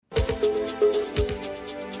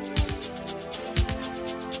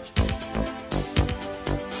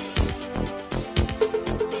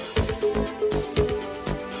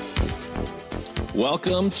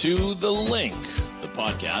Welcome to The Link, the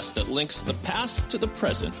podcast that links the past to the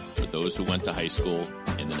present for those who went to high school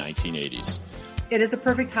in the 1980s. It is a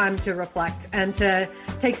perfect time to reflect and to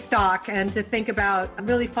take stock and to think about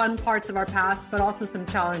really fun parts of our past, but also some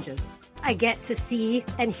challenges. I get to see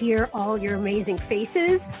and hear all your amazing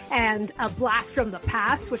faces and a blast from the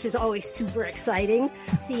past, which is always super exciting,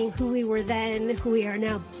 seeing who we were then, who we are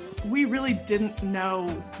now. We really didn't know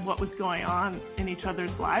what was going on in each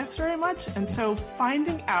other's lives very much. And so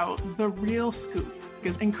finding out the real scoop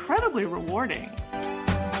is incredibly rewarding.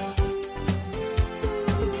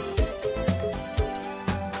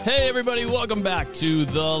 Hey everybody, welcome back to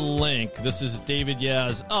The Link. This is David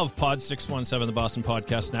Yaz of Pod 617, the Boston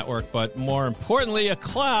Podcast Network, but more importantly, a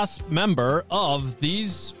class member of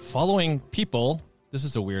these following people. This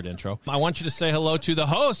is a weird intro. I want you to say hello to the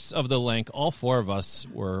hosts of The Link. All four of us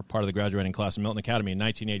were part of the graduating class of Milton Academy in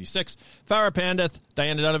 1986. Farah Pandith,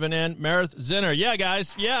 Diana Donovan, and Meredith Zinner. Yeah,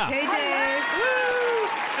 guys. Yeah. Hey, Dave. Woo!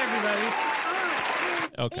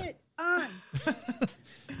 Everybody. Okay.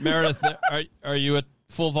 Meredith, are you at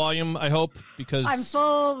full volume, I hope? Because I'm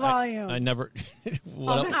full volume. I never...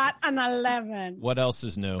 I'm at an 11. What else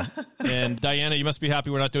is new? And Diana, you must be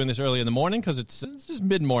happy we're not doing this early in the morning because it's just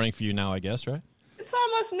mid-morning for you now, I guess, right? It's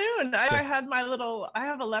almost noon. I have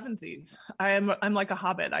 11sies. I'm like a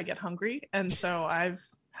hobbit. I get hungry. And so I've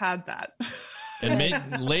had that.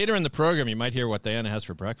 And later in the program, you might hear what Diana has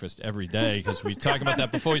for breakfast every day because we talked about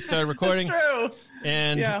that before we started recording. That's true.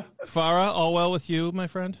 And yeah. Farah, all well with you, my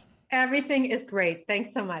friend? Everything is great.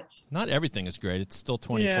 Thanks so much. Not everything is great. It's still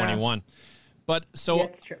 2021. Yeah. But so yeah,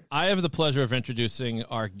 it's true. I have the pleasure of introducing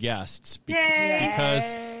our guests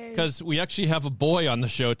because we actually have a boy on the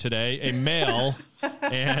show today, a male,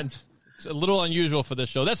 and it's a little unusual for this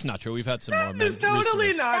show. That's not true. We've had some more men. It's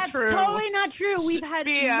totally not true. That's totally not true. We've had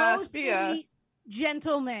mostly BS.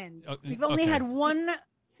 gentlemen. We've only had one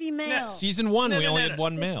female. Season one, we only had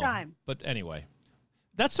one male. Time. But anyway.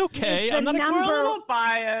 That's okay. I'm not we're a little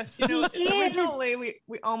biased. You know, originally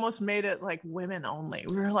we almost made it like women only.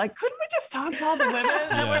 We were like, couldn't we just talk to all the women?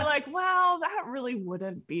 Yeah. And we're like, well, that really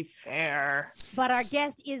wouldn't be fair. But our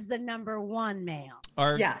guest is the number one male.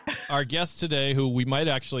 Our guest today, who we might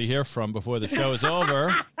actually hear from before the show is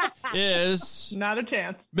over, is not a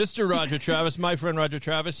chance. Mr. Roger Travis, my friend Roger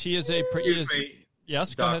Travis. He is a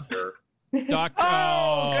yes, go ahead. Doctor.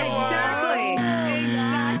 Oh, exactly.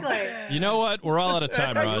 You know what? We're all out of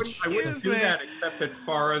time, Raj. I wouldn't do that except that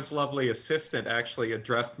Farah's lovely assistant actually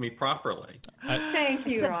addressed me properly. Thank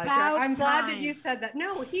you, Roger. I'm glad that you said that.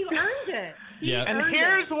 No, he earned it. And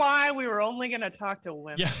here's why we were only going to talk to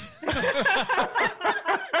women. Yeah.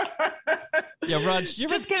 Yeah, Raj, you're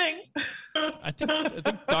just kidding. I think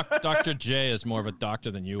Dr. J is more of a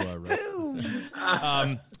doctor than you are,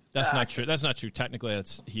 right? That's not true. That's not true. Technically,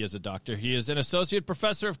 he is a doctor. He is an associate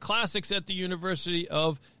professor of classics at the University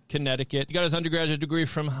of Connecticut. He got his undergraduate degree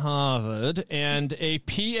from Harvard and a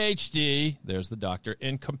PhD, there's the doctor,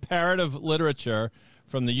 in comparative literature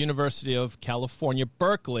from the University of California,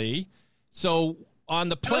 Berkeley. So on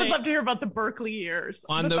the plane, I would love to hear about the Berkeley years.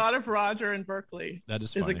 The thought of Roger in Berkeley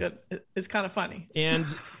is kind of funny. And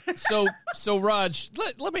so Raj,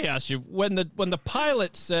 let me ask you, when the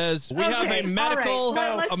pilot says we have a medical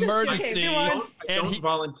emergency, don't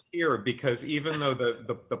volunteer because even though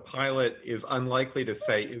the pilot is unlikely to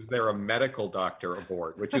say, is there a medical doctor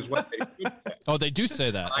aboard, which is what they do say. Oh, they do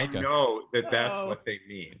say that. I know that's what they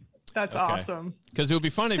mean. That's awesome. Because it would be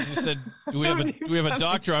funny if you said, "Do we have a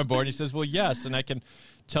doctor on board?" He says, "Well, yes," and I can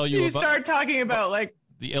tell you. You start talking about like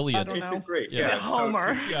the Iliad. I don't know. Great. Yeah.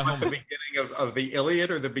 Homer. So, Homer. The beginning of the Iliad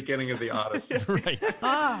or the beginning of the Odyssey. Right.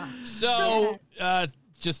 So.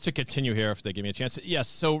 Just to continue here, if they give me a chance. Yes,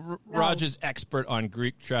 so Raj is expert on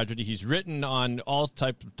Greek tragedy. He's written on all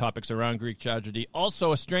types of topics around Greek tragedy.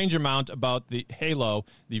 Also, a strange amount about the Halo,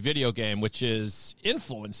 the video game, which is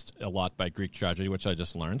influenced a lot by Greek tragedy, which I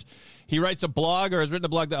just learned. He writes a blog, or has written a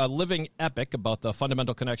blog, A Living Epic, about the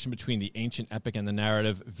fundamental connection between the ancient epic and the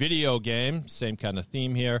narrative video game. Same kind of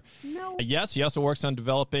theme here. No. Yes, he also works on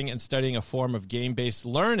developing and studying a form of game-based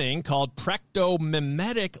learning called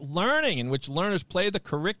practomimetic learning, in which learners play the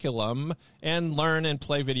curriculum and learn and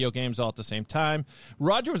play video games all at the same time.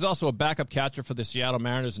 Roger was also a backup catcher for the Seattle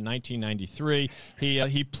Mariners in 1993.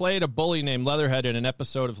 He played a bully named Leatherhead in an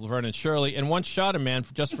episode of Laverne and Shirley and once shot a man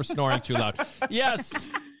just for snoring too loud.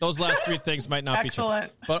 Yes, those last three things might not be true.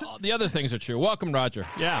 But the other things are true. Welcome, Roger.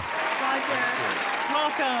 Yeah. Roger.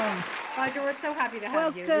 Welcome. Roger, we're so happy to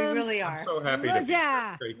have you. We Welcome. really are. I'm so happy to be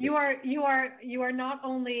Roger. here. You are not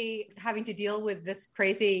only having to deal with this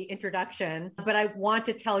crazy introduction, but I want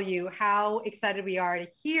to tell you how excited we are to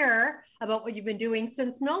hear about what you've been doing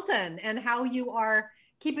since Milton and how you are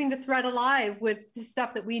keeping the thread alive with the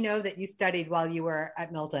stuff that we know that you studied while you were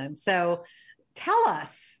at Milton. So tell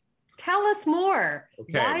us more.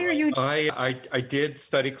 Okay. Why are you? I did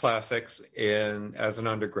study classics as an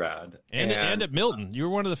undergrad, and at Milton. You were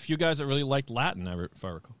one of the few guys that really liked Latin, if I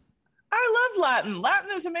recall. I love Latin.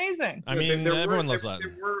 Latin is amazing. I mean, everyone loves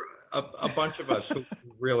Latin. There were a bunch of us who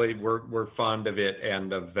really were fond of it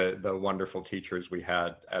and of the wonderful teachers we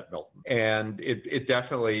had at Milton. And it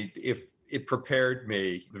definitely, it prepared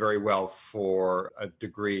me very well for a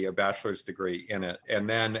bachelor's degree in it. And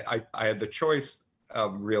then I had the choice.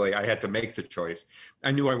 Really, I had to make the choice.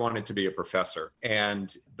 I knew I wanted to be a professor.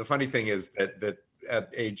 And the funny thing is that at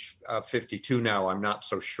age 52 now, I'm not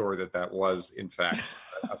so sure that was, in fact,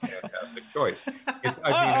 a fantastic choice.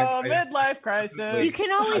 Midlife crisis. You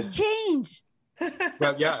can always change.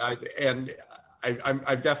 Well, yeah,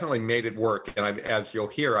 I've definitely made it work. And as you'll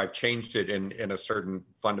hear, I've changed it in a certain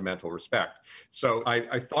fundamental respect. So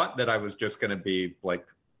I thought that I was just going to be like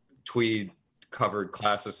tweed-covered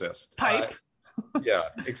classicist. Pipe. Yeah,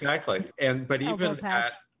 exactly. But even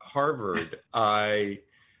at Harvard, I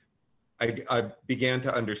began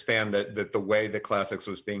to understand that the way the classics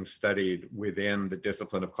was being studied within the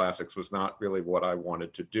discipline of classics was not really what I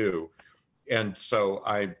wanted to do. And so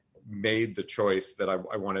I made the choice that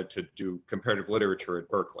I wanted to do comparative literature at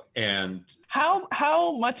Berkeley. And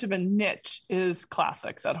how much of a niche is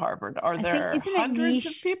classics at Harvard? Are there hundreds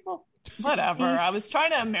of people? Whatever. I was trying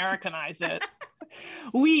to Americanize it.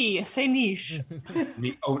 Oui, c'est niche.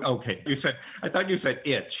 Oh, okay. I thought you said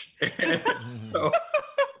itch. So,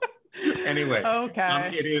 anyway,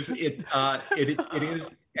 okay. It is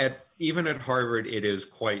even at Harvard, it is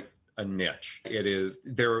quite a niche.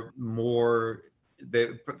 There are more.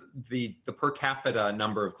 The per capita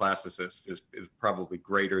number of classicists is probably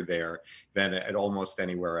greater there than at almost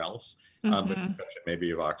anywhere else, but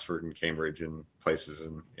maybe of Oxford and Cambridge and places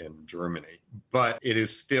in Germany. But it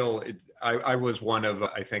is still, I was one of,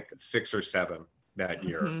 I think, 6 or 7 that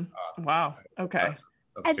year. Wow. Okay.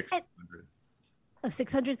 Of 600. Of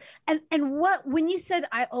 600. And when you said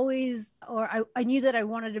I knew that I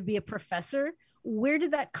wanted to be a professor, where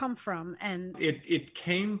did that come from? And it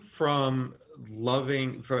came from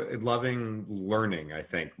loving learning, I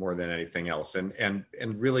think, more than anything else, and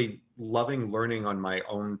really loving learning on my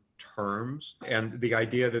own terms, and the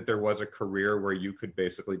idea that there was a career where you could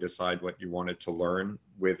basically decide what you wanted to learn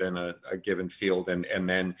within a given field, and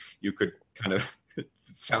then you could kind of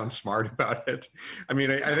sound smart about it. I mean,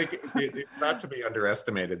 I think it's not to be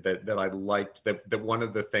underestimated that I liked that one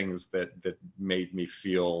of the things that made me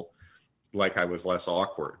feel like I was less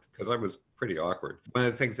awkward, because I was pretty awkward. One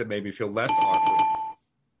of the things that made me feel less awkward.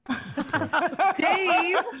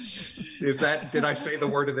 Dave! Did I say the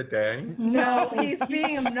word of the day? No, he's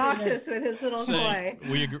being obnoxious with his little toy.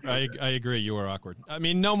 I agree. You were awkward. I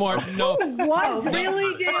mean, no more. No. Was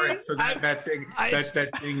really, Dave? All right, so that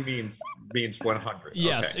thing means 100.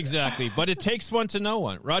 Yes, okay. Exactly. But it takes one to know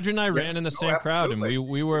one. Roger and I ran in the same crowd, and we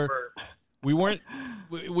weren't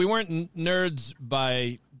nerds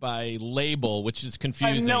by label, which is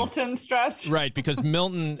confusing. Milton stretch, right? Because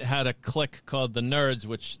Milton had a clique called the Nerds,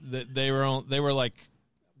 which they were like,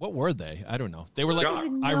 what were they? I don't know. They were like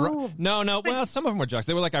no. Well, some of them were jocks.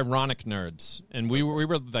 They were like ironic nerds, and we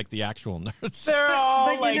were like the actual nerds. They're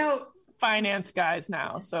all finance guys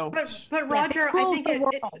now. So, but Roger, I think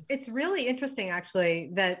it's really interesting actually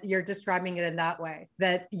that you're describing it in that way.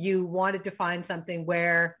 That you wanted to find something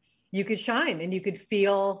where you could shine and you could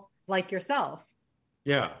feel like yourself.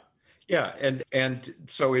 Yeah. And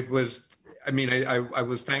so it was, I mean, I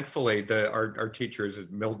was thankfully our teachers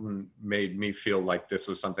at Milton made me feel like this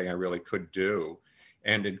was something I really could do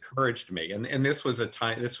and encouraged me. And this was a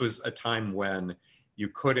time when you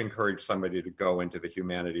could encourage somebody to go into the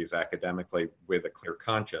humanities academically with a clear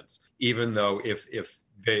conscience, even though if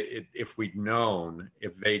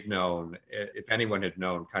anyone had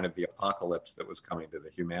known kind of the apocalypse that was coming to the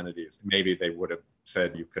humanities, maybe they would have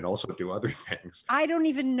said you can also do other things. I don't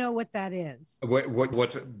even know what that is. What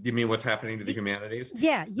you mean? What's happening to the humanities?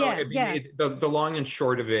 Yeah. The long and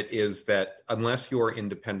short of it is that unless you are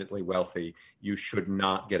independently wealthy, you should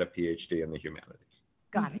not get a PhD in the humanities.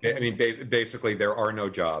 Got it. I mean, basically, there are no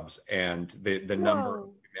jobs, and the number of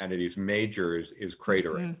humanities majors is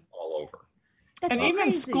cratering all over. That's and even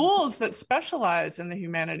crazy. schools that specialize in the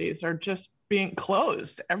humanities are just being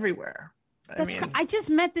closed everywhere. I just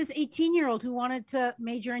met this 18-year-old who wanted to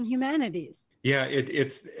major in humanities. Yeah,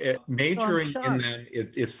 majoring in shocked. them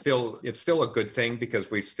is still a good thing,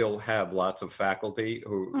 because we still have lots of faculty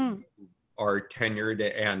who are tenured,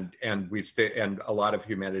 and a lot of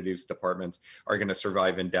humanities departments are going to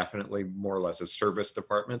survive indefinitely, more or less as service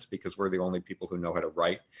departments, because we're the only people who know how to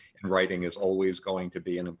write, and writing is always going to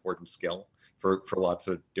be an important skill for lots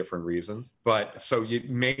of different reasons. But so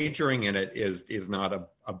majoring in it is not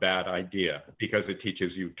a bad idea, because it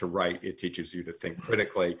teaches you to write, it teaches you to think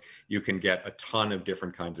critically. You can get a ton of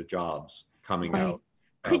different kinds of jobs coming out.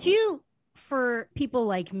 Could you, for people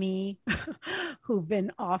like me who've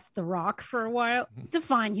been off the rock for a while,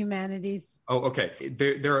 define humanities? Oh, okay.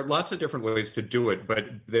 There are lots of different ways to do it, but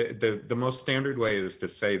the most standard way is to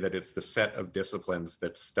say that it's the set of disciplines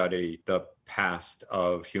that study the past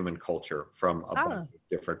of human culture from a bunch of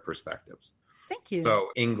different perspectives. Thank you.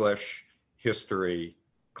 So English, history,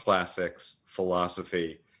 classics,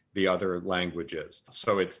 philosophy, the other languages.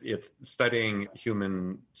 So it's studying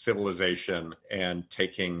human civilization and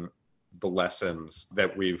taking the lessons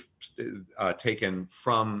that we've taken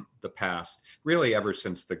from the past, really ever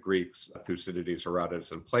since the Greeks, Thucydides,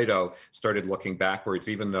 Herodotus, and Plato, started looking backwards,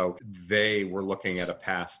 even though they were looking at a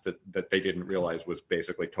past that they didn't realize was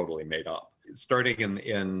basically totally made up. Starting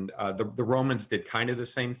in the Romans did kind of the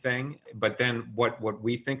same thing, but then what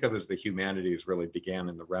we think of as the humanities really began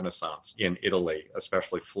in the Renaissance in Italy,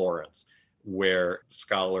 especially Florence, where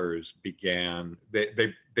scholars began,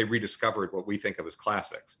 they rediscovered what we think of as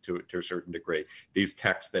classics to a certain degree. These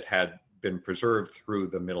texts that had been preserved through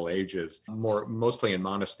the Middle Ages, mostly in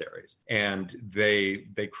monasteries. And they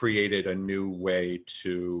created a new way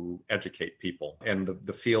to educate people. And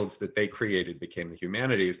the fields that they created became the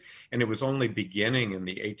humanities. And it was only beginning in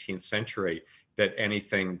the 18th century that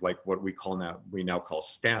anything like what we now call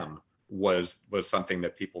STEM was something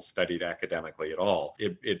that people studied academically at all.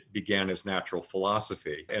 It began as natural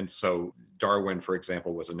philosophy. And so Darwin, for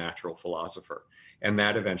example, was a natural philosopher. And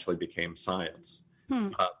that eventually became science.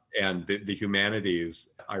 And the humanities,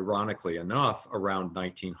 ironically enough, around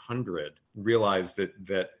 1900, realized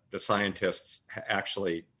that the scientists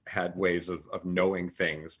actually had ways of knowing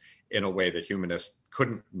things in a way that humanists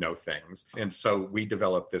couldn't know things. And so we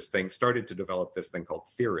started to develop this thing called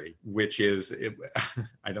theory, which is,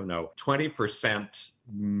 20%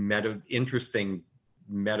 interesting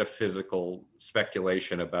metaphysical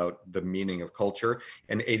speculation about the meaning of culture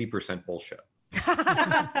and 80% bullshit.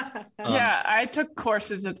 Yeah, I took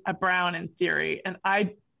courses at Brown in theory, and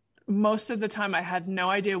most of the time I had no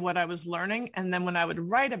idea what I was learning, and then when I would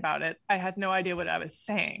write about it, I had no idea what I was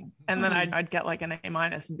saying, and then I'd get like an A-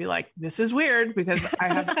 and be like, this is weird, because I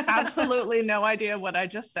have absolutely no idea what I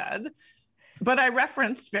just said. But I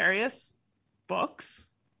referenced various books,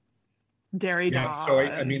 Derrida. Yeah, so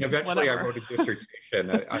eventually whatever. I wrote a dissertation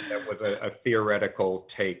that was a theoretical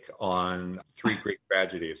take on 3 Greek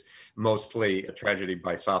tragedies, mostly a tragedy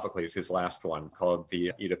by Sophocles, his last one, called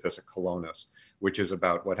the Oedipus of Colonus, which is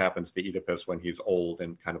about what happens to Oedipus when he's old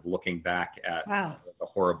and kind of looking back at the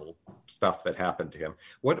horrible stuff that happened to him.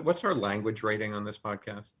 What's our language rating on this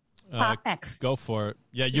podcast? X. Go for it.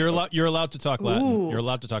 Yeah, you're allowed to talk Latin. Ooh. You're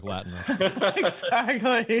allowed to talk Latin.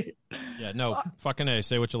 Exactly. Yeah, no, fucking A.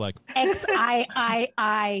 Say what you like. XIIIM.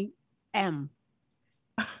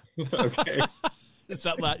 Okay. Is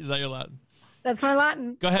that your Latin? That's my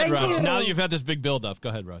Latin. Go ahead, Thank Raj. you. Now that you've had this big build up, go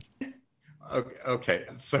ahead, Raj. Okay.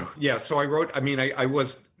 So I wrote,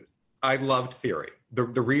 I loved theory.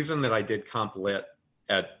 The reason that I did comp lit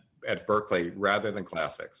at Berkeley rather than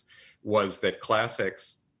classics was that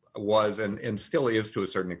classics was and still is to a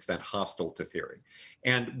certain extent hostile to theory.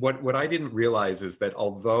 And what I didn't realize is that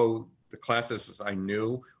although the classicists I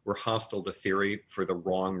knew were hostile to theory for the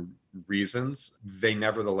wrong reasons, they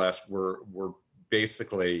nevertheless were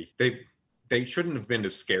basically, they shouldn't have been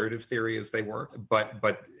as scared of theory as they were, but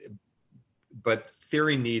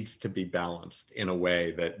theory needs to be balanced in a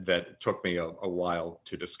way that took me a while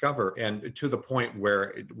to discover, and to the point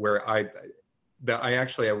where I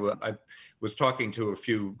was talking to a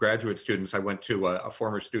few graduate students. I went to a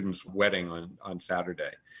former student's wedding on Saturday,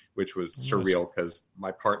 which was surreal because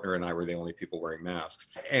my partner and I were the only people wearing masks.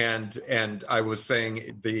 And I was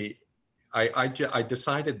saying I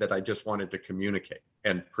decided that I just wanted to communicate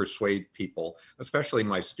and persuade people, especially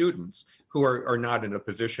my students, who are not in a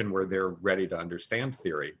position where they're ready to understand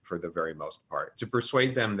theory for the very most part, to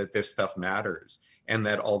persuade them that this stuff matters, and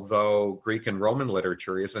that although Greek and Roman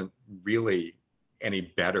literature isn't really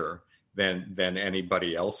any better than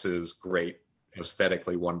anybody else's great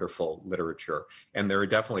aesthetically wonderful literature, and there are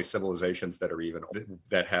definitely civilizations that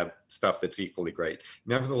have stuff that's equally great,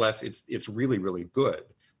 nevertheless it's really, really good.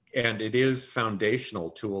 And it is foundational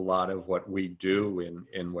to a lot of what we do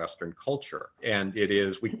in Western culture. And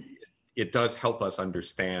it does help us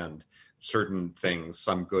understand certain things,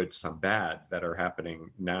 some good, some bad, that are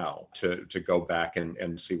happening now, to go back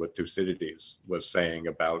and see what Thucydides was saying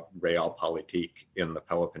about realpolitik in the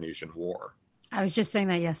Peloponnesian War. I was just saying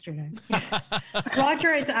that yesterday.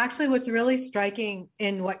 Roger, it's actually what's really striking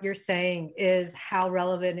in what you're saying is how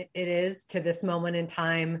relevant it is to this moment in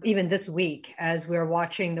time, even this week, as we're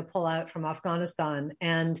watching the pullout from Afghanistan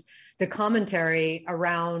and the commentary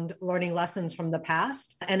around learning lessons from the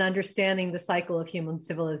past and understanding the cycle of human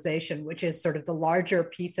civilization, which is sort of the larger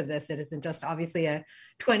piece of this. It isn't just obviously a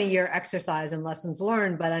 20-year exercise in lessons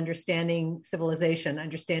learned, but understanding civilization,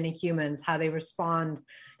 understanding humans, how they respond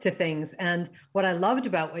to things. And what I loved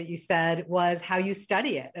about what you said was how you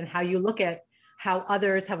study it and how you look at how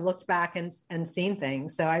others have looked back and seen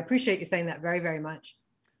things. So I appreciate you saying that very, very much.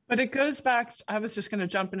 But it goes back, I was just going to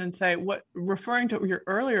jump in and say, referring to your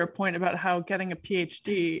earlier point about how getting a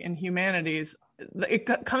PhD in humanities, it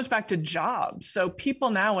comes back to jobs. So people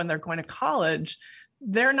now, when they're going to college,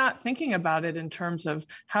 they're not thinking about it in terms of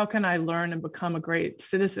how can I learn and become a great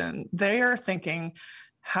citizen? They are thinking,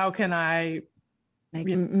 how can I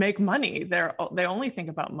make money? They only think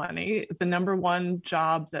about money. The number one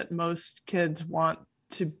job that most kids want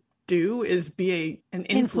to do is be an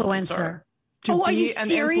influencer. Are you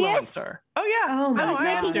serious? Influencer. Oh yeah. Oh, I was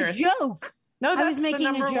making a joke. No, that's I was making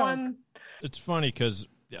the number a joke. one. It's funny because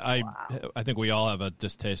I think we all have a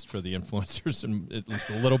distaste for the influencers, and at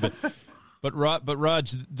least a little bit. But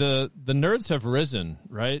Raj, the nerds have risen,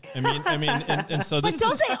 right? I mean, and so this. But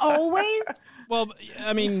don't they always? Well,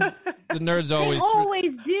 I mean, the nerds always. They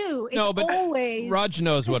always do. It's no, but always. Raj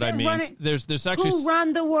knows what I mean. There's actually Who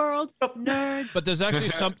Run the World, nerds. But there's actually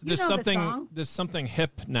there's the something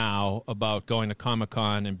hip now about going to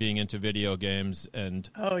Comic-Con and being into video games and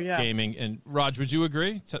gaming. And Raj, would you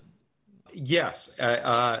agree? Yes,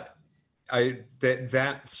 that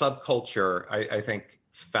subculture I think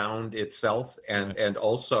found itself and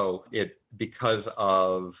also it because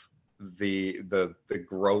of the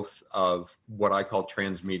growth of what I call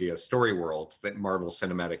transmedia story worlds. That Marvel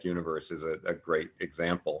Cinematic Universe is a great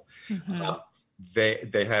example. Mm-hmm.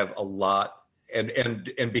 They have a lot,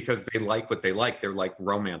 and because they like what they like, they're like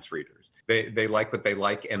romance readers. They like what they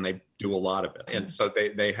like, and they do a lot of it, and so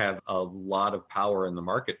they have a lot of power in the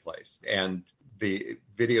marketplace. And the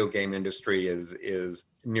video game industry is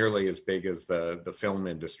nearly as big as the film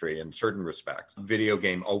industry in certain respects. Video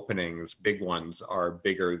game openings, big ones, are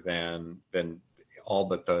bigger than all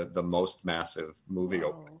but the most massive movie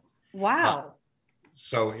opening. Wow.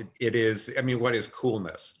 So it is. I mean, what is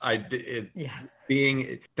coolness?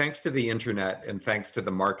 Being thanks to the internet and thanks to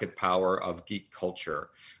the market power of geek culture,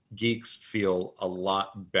 geeks feel a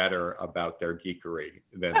lot better about their geekery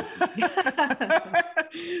than.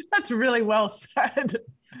 That's really well said.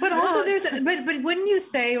 But also but wouldn't you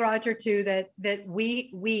say, Roger, too, that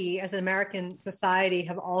we as an American society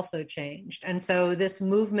have also changed, and so this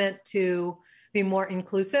movement to be more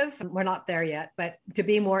inclusive, we're not there yet, but to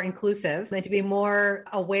be more inclusive and to be more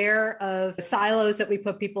aware of the silos that we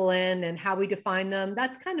put people in and how we define them,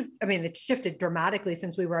 that's kind of, I mean, it's shifted dramatically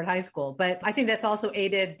since we were in high school, but I think that's also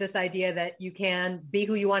aided this idea that you can be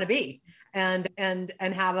who you want to be and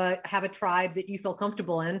have a tribe that you feel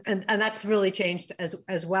comfortable in. And that's really changed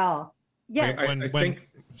as well. Yeah. I think...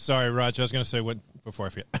 Sorry, Raj, I was going to say before I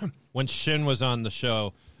forget, when Shin was on the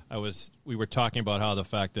show, we were talking about how the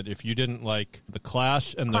fact that if you didn't like the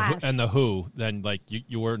Clash and the Who, then like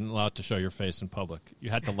you weren't allowed to show your face in public. You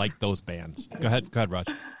had to like those bands. Go ahead, Raj.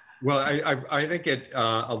 Well, I think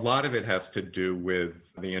a lot of it has to do with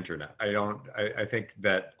the internet. I think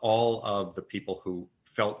that all of the people who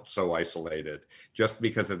felt so isolated just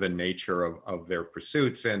because of the nature of their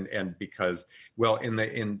pursuits and because, well, in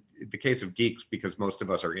the case of geeks, because most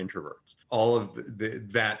of us are introverts, all of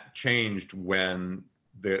that changed when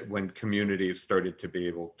communities started to be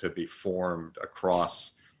able to be formed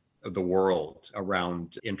across the world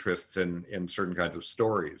around interests in certain kinds of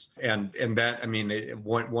stories. And that, I mean,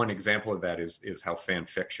 one example of that is how fan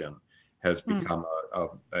fiction has become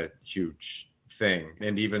a huge thing.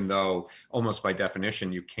 And even though almost by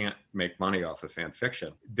definition you can't make money off of fan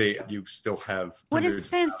fiction, you still have. What is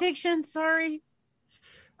fan fiction? Sorry.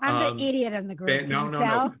 I'm the idiot in the group.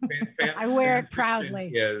 No. I wear it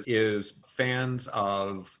proudly. Is fans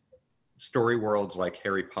of story worlds like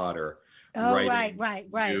Harry Potter. Oh, right.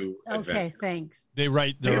 Okay, thanks. They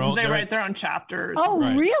write their own. They write their own chapters. Oh,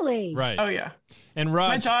 right. Really? Right. Oh, yeah. And Raj,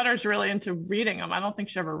 my daughter's really into reading them. I don't think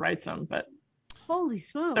she ever writes them, but holy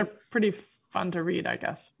smokes, they're pretty fun to read, I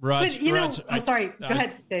guess. Raj, But, Raj, I'm sorry. Go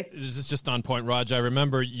ahead, Dave. This is just on point, Raj. I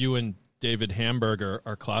remember you and David Hamburger,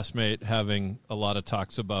 our classmate, having a lot of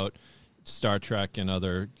talks about Star Trek and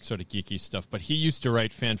other sort of geeky stuff. But he used to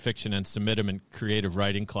write fan fiction and submit them in creative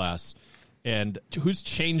writing class. And who's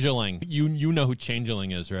Changeling? You know who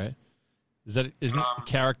Changeling is, right? Isn't the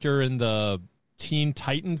character in the Teen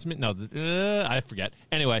Titans? No, I forget.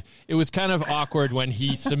 Anyway, it was kind of awkward when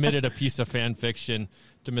he submitted a piece of fan fiction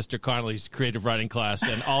to Mr. Connolly's creative writing class,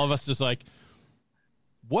 and all of us just like,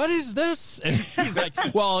 what is this? And he's like,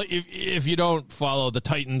 well, if you don't follow the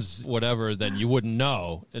Titans, whatever, then you wouldn't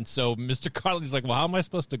know. And so Mr. Connolly's like, well, how am I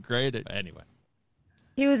supposed to grade it? Anyway.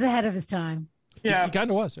 He was ahead of his time. Yeah. He kind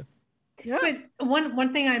of was. Yeah. But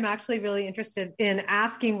one thing I'm actually really interested in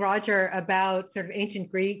asking Roger about sort of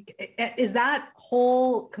ancient Greek is that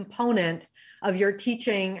whole component of your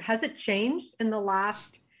teaching, has it changed in the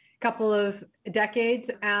last couple of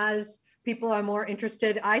decades as people are more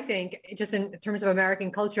interested, I think, just in terms of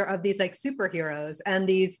American culture, of these like superheroes and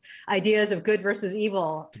these ideas of good versus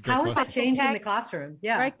evil? How has that changed in the classroom?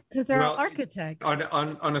 Yeah. Right, because they're all architects.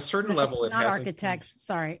 On a certain level, it Not hasn't architects,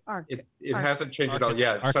 sorry. It hasn't changed at all.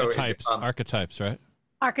 Yeah. Archetypes. So Archetypes, right?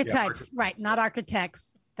 Archetypes, right, not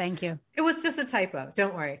architects. Thank you. It was just a typo.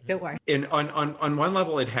 Don't worry. on one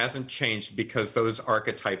level, it hasn't changed because those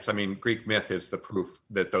archetypes, I mean, Greek myth is the proof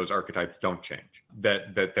that those archetypes don't change,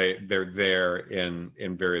 that they're there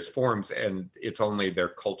in various forms, and it's only their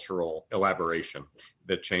cultural elaboration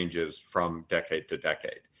that changes from decade to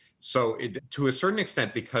decade. So to a certain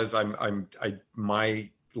extent, because my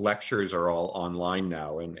lectures are all online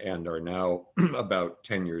now and are now about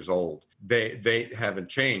 10 years old. They haven't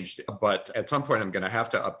changed, but at some point I'm going to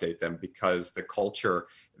have to update them because the culture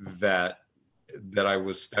that I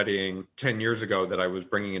was studying 10 years ago, that I was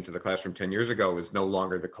bringing into the classroom 10 years ago, is no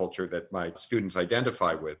longer the culture that my students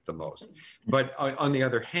identify with the most. But on the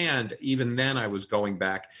other hand, even then I was going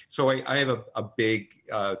back. So I have a big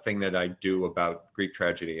thing that I do about Greek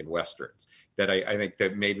tragedy and Westerns, that I think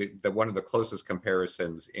that maybe that one of the closest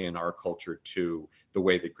comparisons in our culture to the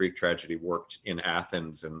way that Greek tragedy worked in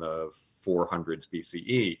Athens in the 400s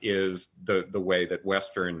BCE is the way that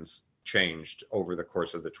Westerns changed over the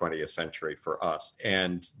course of the 20th century for us.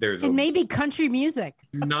 And there's maybe country music.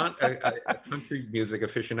 Not a country music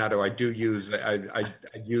aficionado.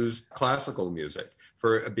 I use classical music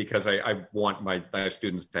because I want my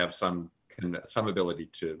students to have some ability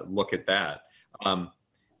to look at that.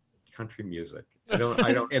 Country music. I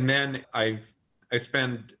don't. And then I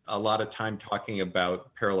spend a lot of time talking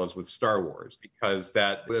about parallels with Star Wars because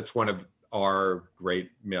that's one of our great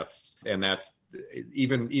myths, and that's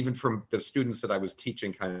even from the students that I was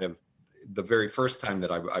teaching, kind of the very first time that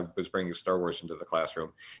I was bringing Star Wars into the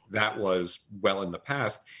classroom, that was well in the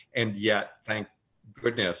past, and yet, thank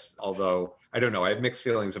goodness, although I don't know, I have mixed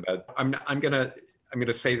feelings about. I'm gonna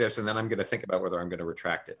say this, and then I'm gonna think about whether I'm gonna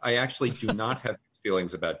retract it. I actually do not have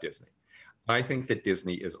feelings about Disney. I think that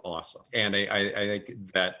Disney is awesome, and I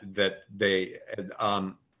think that they,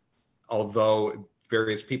 although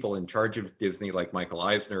various people in charge of Disney, like Michael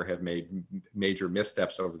Eisner, have made major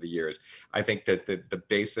missteps over the years, I think that the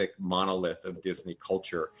basic monolith of Disney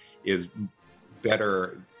culture is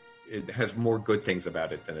better. It has more good things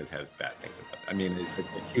about it than it has bad things about it. I mean,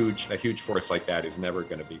 a huge force like that is never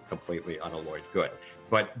going to be completely unalloyed good.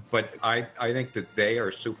 But I think that they are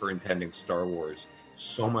superintending Star Wars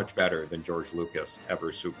so much better than George Lucas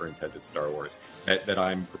ever superintended Star Wars, that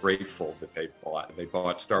I'm grateful that they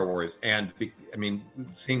bought Star Wars. And I mean,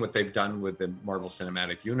 seeing what they've done with the Marvel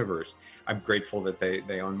Cinematic Universe, I'm grateful that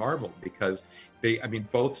they own Marvel, because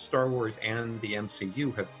both Star Wars and the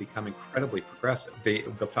MCU have become incredibly progressive.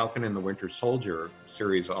 The Falcon and the Winter Soldier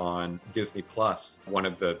series on Disney Plus, one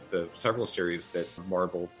of the several series that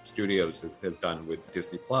Marvel Studios has done with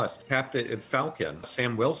Disney Plus, Captain Falcon,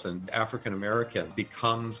 Sam Wilson, African American,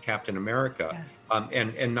 becomes Captain America,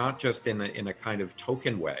 and not just in a kind of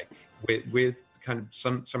token way, with kind of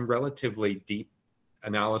some relatively deep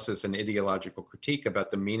analysis and ideological critique about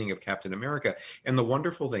the meaning of Captain America. And the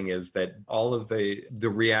wonderful thing is that all of the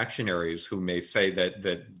reactionaries who may say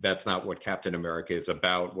that that's not what Captain America is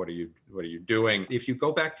about, what are you doing? If you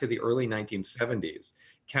go back to the early 1970s,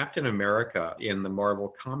 Captain America in the Marvel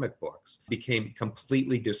comic books became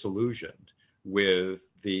completely disillusioned with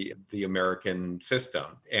the American system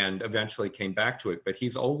and eventually came back to it. But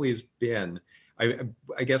he's always been,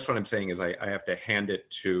 I guess what I'm saying is I have to hand it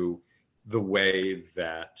to the way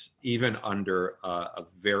that even under a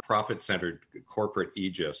very profit-centered corporate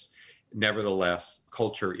aegis, nevertheless,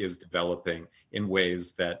 culture is developing in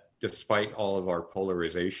ways that, despite all of our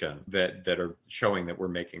polarization, that are showing that we're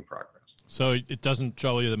making progress. So it doesn't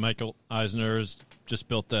trouble you that Michael Eisner has just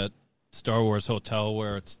built that Star Wars hotel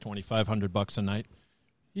where it's $2,500 a night?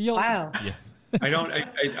 Wow. Yeah. I don't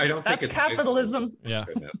think That's it's capitalism. Yeah.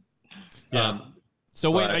 Goodness. Yeah.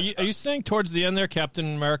 So wait, but- are you saying towards the end there,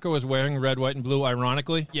 Captain America was wearing red, white, and blue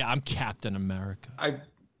ironically? Yeah, I'm Captain America.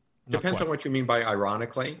 Depends quite. on what you mean by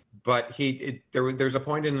ironically, but there's a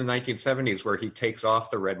point in the 1970s where he takes off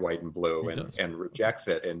the red, white, and blue and rejects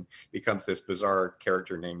it and becomes this bizarre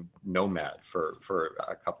character named Nomad for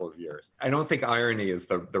a couple of years. I don't think irony is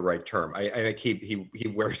the right term. I think he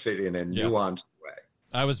wears it in a nuanced way.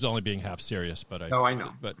 I was only being half serious, but I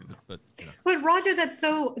know. But you know. But Roger, that's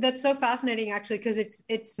so fascinating actually, because it's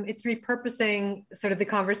repurposing sort of the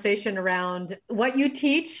conversation around what you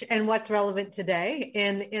teach and what's relevant today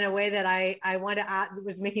in a way that I want to ask,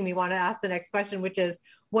 was making me want to ask the next question, which is,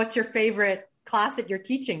 what's your favorite class that you're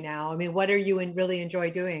teaching now? I mean, what are you really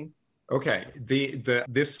enjoy doing? Okay,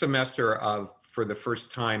 this semester for the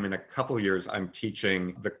first time in a couple of years, I'm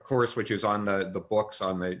teaching the course, which is on the books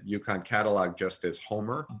on the UConn catalog, just as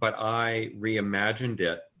Homer, but I reimagined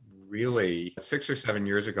it really 6 or 7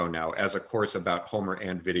 years ago now as a course about Homer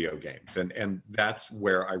and video games. And that's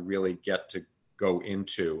where I really get to go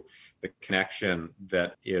into the connection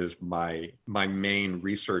that is my main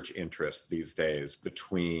research interest these days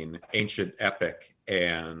between ancient epic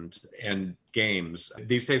and games.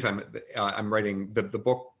 These days I'm writing the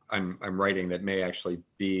book I'm writing that may actually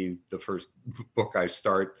be the first book I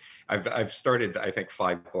start. I've started, I think,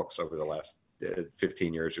 5 books over the last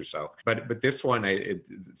 15 years or so. But this one, it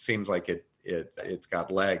seems like it's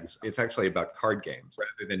got legs. It's actually about card games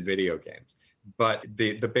rather than video games. But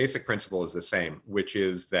the basic principle is the same, which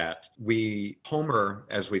is that Homer,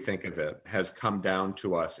 as we think of it, has come down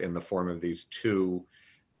to us in the form of these 2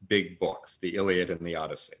 big books, the Iliad and the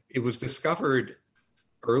Odyssey. It was discovered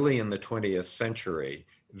early in the 20th century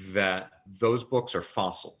that those books are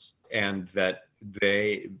fossils and that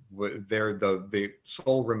they're the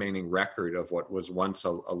sole remaining record of what was once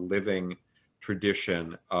a living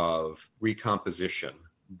tradition of recomposition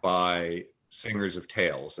by singers of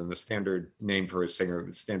tales. And the standard term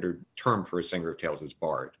for a singer of tales is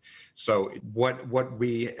bard. So what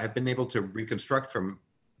we have been able to reconstruct from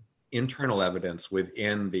internal evidence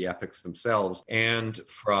within the epics themselves and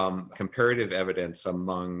from comparative evidence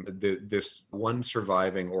among this one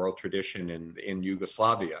surviving oral tradition in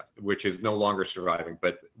Yugoslavia, which is no longer surviving,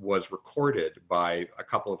 but was recorded by a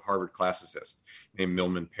couple of Harvard classicists named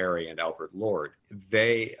Milman Parry and Albert Lord.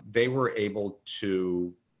 They were able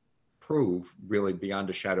to prove, really beyond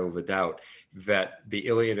a shadow of a doubt, that the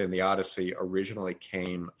Iliad and the Odyssey originally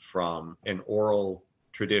came from an oral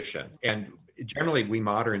tradition. And generally, we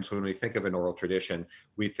moderns, when we think of an oral tradition,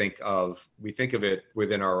 we think of it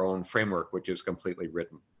within our own framework, which is completely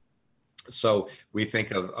written. So we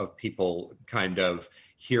think of people kind of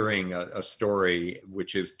hearing a story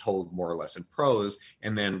which is told more or less in prose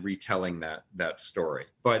and then retelling that story.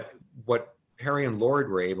 But what Parry and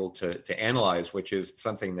Lord were able to analyze, which is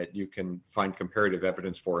something that you can find comparative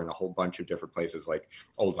evidence for in a whole bunch of different places, like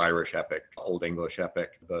Old Irish epic, Old English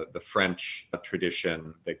epic, the French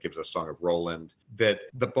tradition that gives us Song of Roland, that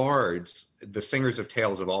the bards, the singers of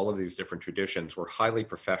tales of all of these different traditions, were highly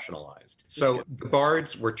professionalized. So the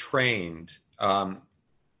bards were trained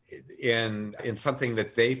in something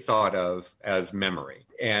that they thought of as memory,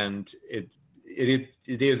 and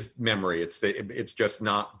it is memory. It's just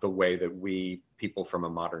not the way that we people from a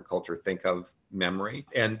modern culture think of memory.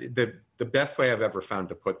 And the best way I've ever found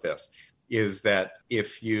to put this is that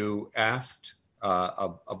if you asked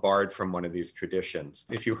a bard from one of these traditions,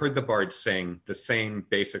 if you heard the bard sing the same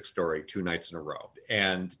basic story 2 nights in a row,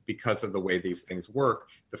 and because of the way these things work,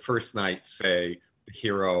 the first night, say, the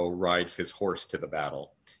hero rides his horse to the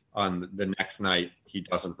battle. On the next night, he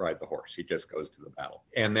doesn't ride the horse. He just goes to the battle.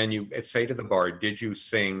 And then you say to the bard, did you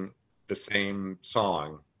sing the same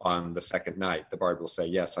song on the second night? The bard will say,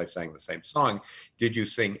 yes, I sang the same song. Did you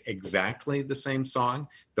sing exactly the same song?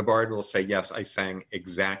 The bard will say, yes, I sang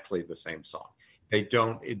exactly the same song.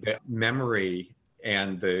 The memory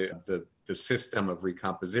and the system of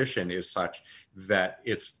recomposition is such that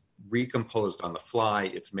it's recomposed on the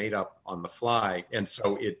fly, it's made up on the fly. And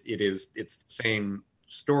so it's the same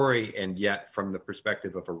story, and yet from the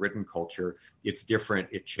perspective of a written culture, it's different,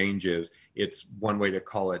 it changes. It's one way to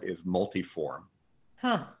call it is multiform.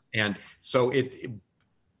 And so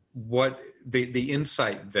what the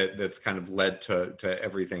insight that's kind of led to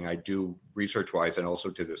everything I do research-wise and also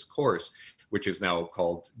to this course which is now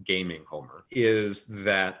called Gaming Homer, is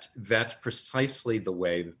that that's precisely the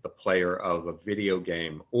way that the player of a video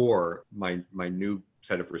game or my new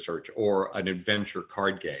set of research or an adventure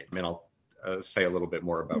card game, and I'll say a little bit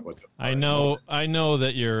more about what I know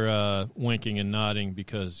that you're winking and nodding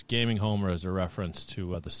because Gaming Homer is a reference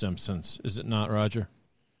to The Simpsons. Is it not, Roger?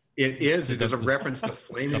 It is. It is a reference to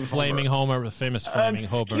Flaming Homer, the famous Flaming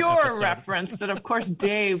Homer. Obscure reference that, of course,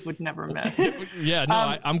 Dave would never miss. Yeah,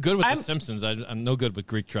 no, I'm good with The Simpsons. I'm no good with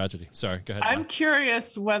Greek tragedy. Sorry, go ahead. I'm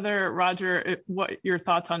curious whether, Roger, what your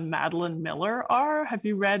thoughts on Madeline Miller are. Have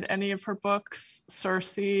you read any of her books,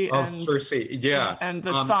 Circe? Circe, yeah. And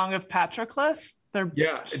The Song of Patroclus? They're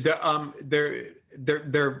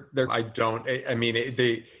I don't. I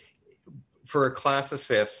mean, for a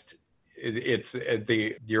classicist,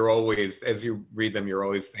 you're always, as you read them, you're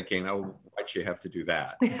always thinking, oh, why'd she have to do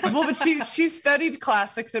that? Well, but she studied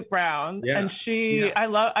classics at Brown, and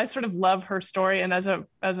I sort of love her story. And as a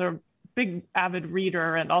big avid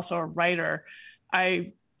reader and also a writer,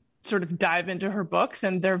 I sort of dive into her books,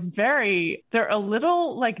 and they're a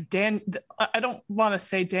little like I don't want to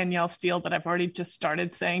say Danielle Steele, but I've already just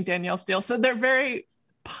started saying Danielle Steele. So they're very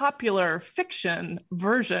popular fiction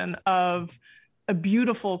version of a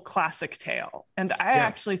beautiful classic tale, and I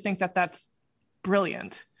actually think that that's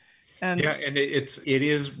brilliant. And and it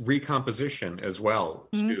is recomposition as well,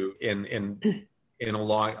 too, in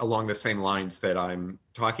along the same lines that I'm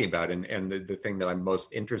talking about, and the thing that I'm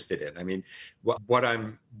most interested in. I mean,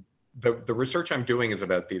 the research I'm doing is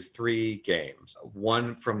about these 3 games: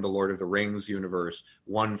 one from the Lord of the Rings universe,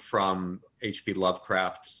 one from H.P.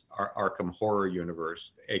 Lovecraft's Arkham Horror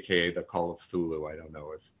universe, aka the Call of Cthulhu. I don't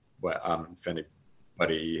know if anybody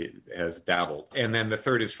has dabbled. And then the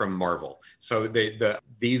third is from Marvel. So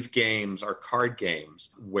these games are card games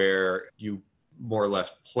where you more or less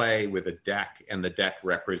play with a deck, and the deck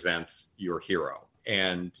represents your hero.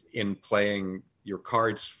 And in playing your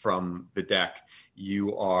cards from the deck,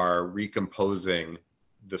 you are recomposing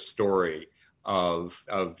the story of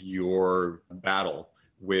your battle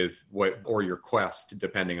with or your quest,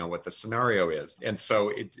 depending on what the scenario is. And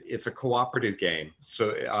so it's a cooperative game,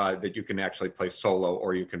 so that you can actually play solo,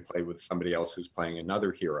 or you can play with somebody else who's playing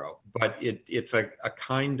another hero. But it's a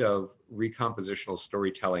kind of recompositional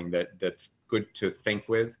storytelling that's good to think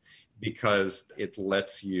with, because it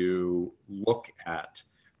lets you look at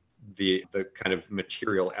the kind of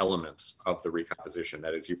material elements of the recomposition.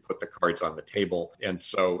 That is, you put the cards on the table, and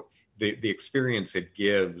so the experience it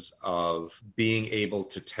gives of being able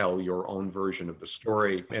to tell your own version of the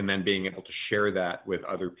story, and then being able to share that with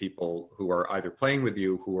other people who are either playing with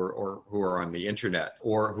you, who are on the internet,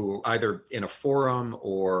 or who either in a forum,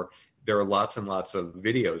 or there are lots and lots of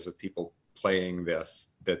videos of people playing this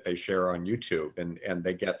that they share on YouTube, and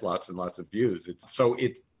they get lots and lots of views. That's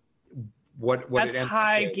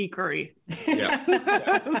high geekery. Yeah.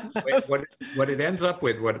 What it ends up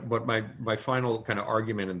with, what my final kind of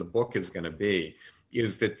argument in the book is going to be,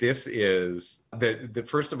 is that this is that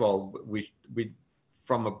first of all, we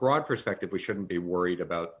from a broad perspective, we shouldn't be worried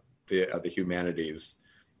about the humanities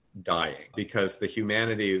dying, because the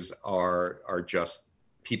humanities are just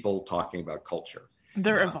people talking about culture.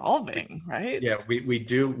 They're evolving, right? Yeah, we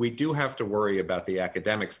do have to worry about the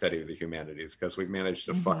academic study of the humanities, because we've managed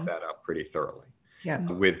to fuck that up pretty thoroughly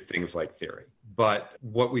with things like theory. But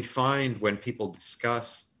what we find when people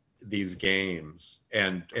discuss these games,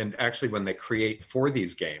 and actually when they create for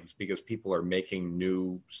these games, because people are making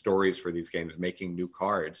new stories for these games, making new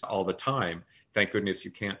cards all the time. Thank goodness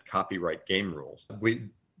you can't copyright game rules.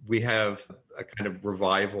 We have a kind of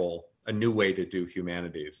revival, a new way to do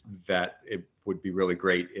humanities that it would be really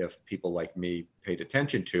great if people like me paid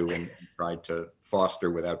attention to and tried to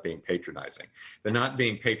foster without being patronizing. The not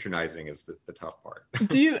being patronizing is the tough part.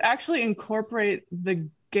 Do you actually incorporate the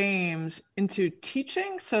games into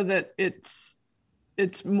teaching so that it's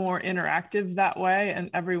more interactive that way,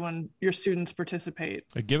 and your students participate?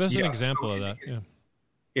 Give us an example of that. Yeah.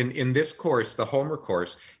 In this course, the Homer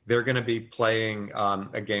course, they're going to be playing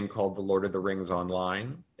a game called The Lord of the Rings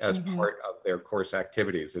Online as part of their course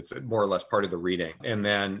activities. It's more or less part of the reading. And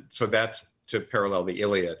then, so that's to parallel the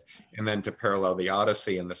Iliad. And then to parallel the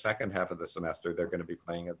Odyssey in the second half of the semester, they're going to be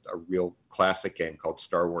playing a real classic game called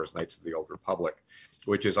Star Wars Knights of the Old Republic,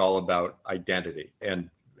 which is all about identity and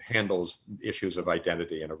handles issues of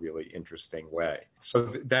identity in a really interesting way. So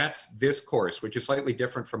that's this course, which is slightly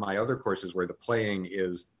different from my other courses where the playing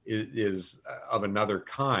is of another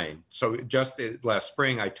kind. So just last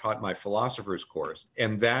spring, I taught my philosopher's course,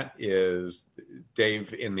 and that is,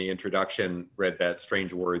 Dave in the introduction read that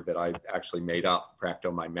strange word that I actually made up,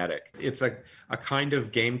 practomimetic. It's a kind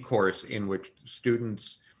of game course in which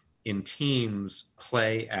students in teams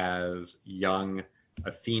play as young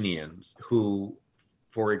Athenians who,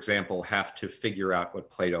 for example, have to figure out what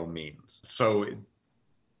Plato means. So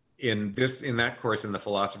in that course, in the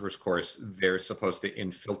philosopher's course, they're supposed to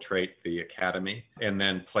infiltrate the academy, and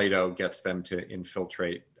then Plato gets them to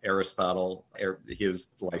infiltrate Aristotle, his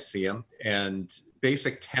Lyceum. And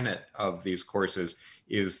basic tenet of these courses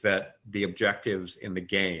is that the objectives in the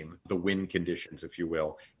game, the win conditions, if you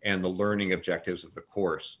will, and the learning objectives of the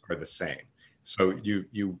course are the same. So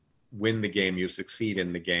you win the game, you succeed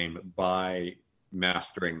in the game by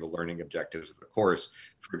mastering the learning objectives of the course.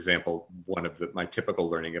 For example, one of my typical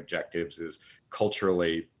learning objectives is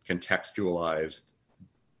culturally contextualized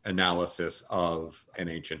analysis of an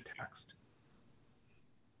ancient text.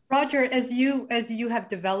 Roger, as you have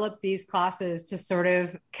developed these classes to sort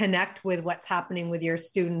of connect with what's happening with your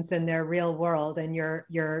students in their real world, and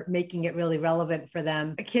you're making it really relevant for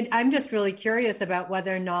them, I'm just really curious about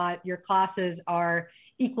whether or not your classes are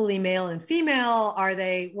equally male and female. Are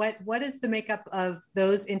they, what is the makeup of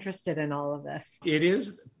those interested in all of this? It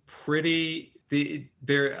is pretty,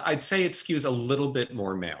 I'd say it skews a little bit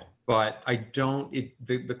more male. But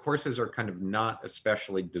the courses are kind of not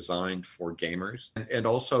especially designed for gamers. And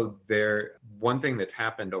also one thing that's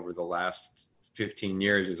happened over the last 15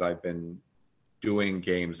 years as I've been doing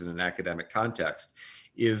games in an academic context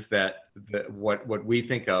is that what we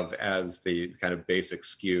think of as the kind of basic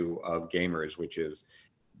skew of gamers, which is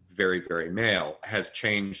very, very male, has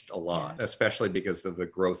changed a lot, especially because of the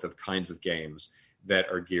growth of kinds of games that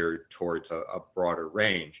are geared towards a broader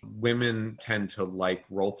range. Women tend to like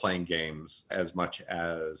role-playing games as much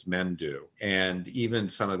as men do. And even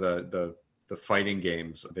some of the fighting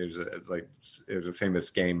games, there's a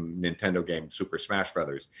famous game, Nintendo game, Super Smash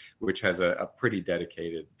Brothers, which has a pretty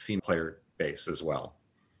dedicated female player base as well.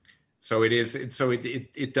 So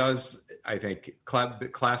it does, I think,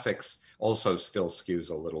 classics also still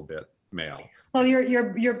skews a little bit male. Well,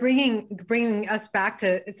 you're bringing us back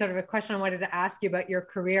to sort of a question I wanted to ask you about your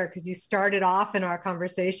career, because you started off in our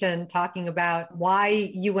conversation talking about why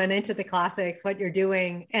you went into the classics, what you're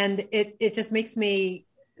doing, and it just makes me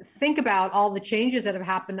think about all the changes that have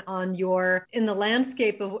happened in the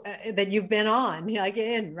landscape of that you've been on,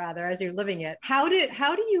 as you're living it. How do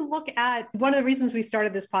you look at, one of the reasons we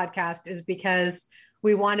started this podcast is because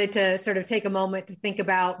we wanted to sort of take a moment to think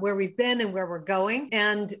about where we've been and where we're going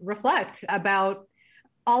and reflect about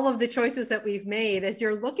all of the choices that we've made. As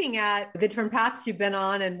you're looking at the different paths you've been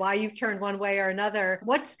on and why you've turned one way or another,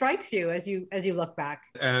 what strikes you as you look back?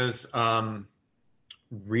 As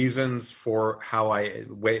reasons for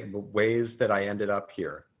ways that I ended up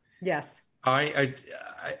here. Yes.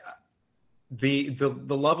 The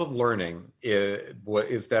love of learning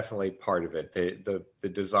is definitely part of it. The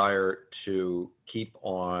desire to keep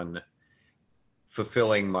on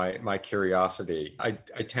fulfilling my curiosity. I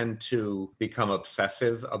tend to become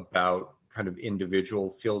obsessive about kind of individual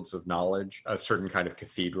fields of knowledge, a certain kind of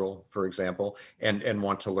cathedral, for example, and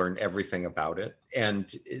want to learn everything about it.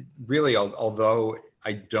 And really, although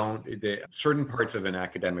certain parts of an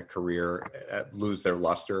academic career lose their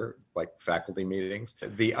luster, like faculty meetings.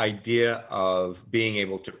 The idea of being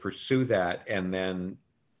able to pursue that and then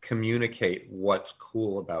communicate what's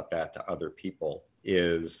cool about that to other people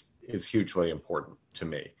is hugely important to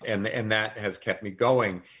me. And that has kept me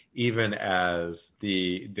going, even as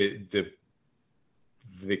the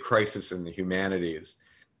crisis in the humanities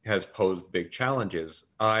has posed big challenges.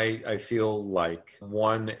 I feel like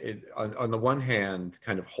on the one hand,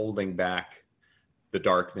 kind of holding back the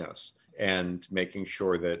darkness and making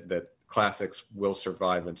sure that classics will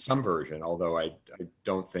survive in some version, although I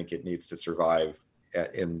don't think it needs to survive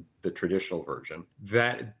in the traditional version.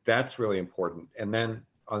 That's really important. And then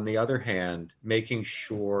on the other hand, making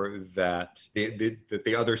sure that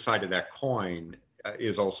the other side of that coin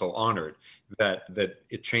is also honored, that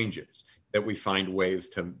it changes, that we find ways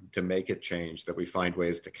to make it change, that we find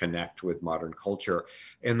ways to connect with modern culture,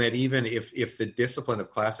 and that even if the discipline of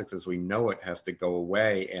classics as we know it has to go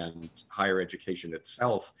away and higher education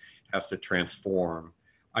itself has to transform,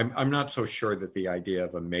 I'm not so sure that the idea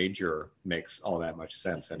of a major makes all that much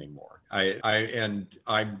sense anymore. I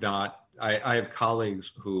have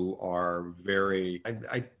colleagues who are very,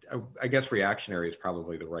 I guess reactionary is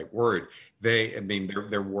probably the right word.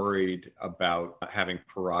 They're worried about having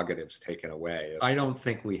prerogatives taken away. I don't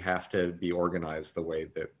think we have to be organized the way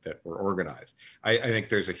that we're organized. I think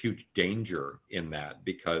there's a huge danger in that,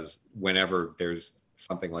 because whenever there's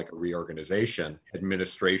something like a reorganization,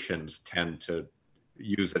 administrations tend to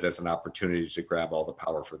use it as an opportunity to grab all the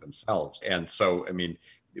power for themselves. And so,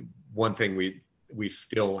 one thing we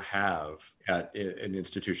still have at an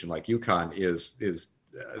institution like UConn is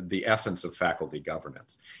the essence of faculty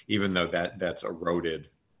governance, even though that's eroded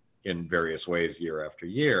in various ways year after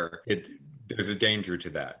year. There's a danger to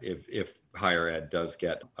that if higher ed does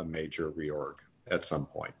get a major reorg at some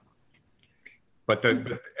point. But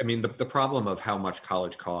the problem of how much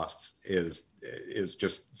college costs is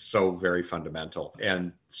just so very fundamental.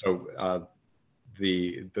 And so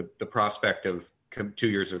the prospect of 2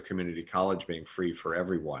 years of community college being free for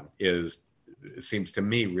everyone seems to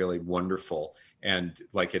me really wonderful, and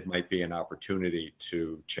like it might be an opportunity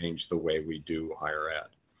to change the way we do higher ed.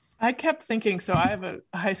 I kept thinking, so I have a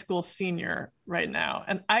high school senior right now,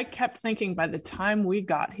 and I kept thinking by the time we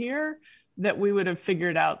got here that we would have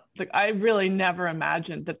figured out, like, I really never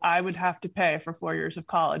imagined that I would have to pay for 4 years of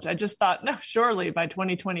college. I just thought, no, surely by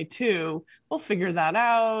 2022, we'll figure that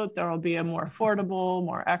out. There will be a more affordable,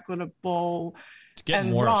 more equitable,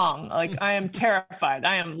 and worse. Wrong. Like, I am terrified.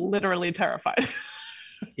 I am literally terrified.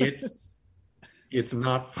 It's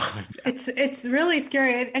not fun. It's really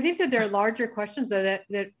scary. I think that there are larger questions though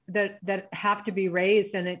that have to be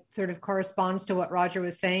raised, and it sort of corresponds to what Roger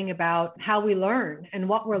was saying about how we learn and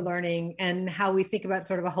what we're learning and how we think about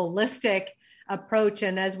sort of a holistic approach.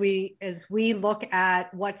 And as we look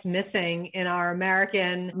at what's missing in our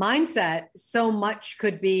American mindset, so much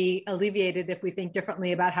could be alleviated if we think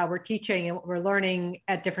differently about how we're teaching and what we're learning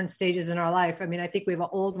at different stages in our life. I mean, I think we have an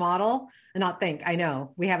old model, I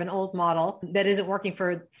know we have an old model that isn't working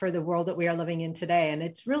for the world that we are living in today. And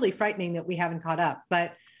it's really frightening that we haven't caught up.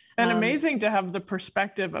 And amazing to have the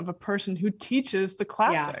perspective of a person who teaches the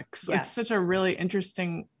classics. Yeah. It's such a really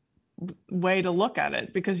interesting way to look at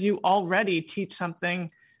it, because you already teach something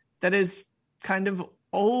that is kind of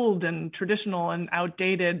old and traditional and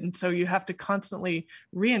outdated, and so you have to constantly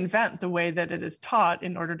reinvent the way that it is taught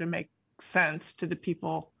in order to make sense to the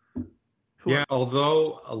people who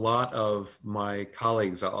although a lot of my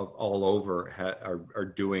colleagues all over are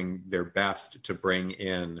doing their best to bring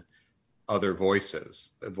in other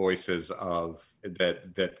voices of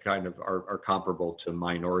that kind of are comparable to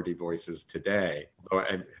minority voices today. Though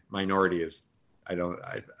minority is,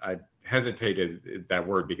 I hesitated that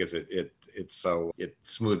word because it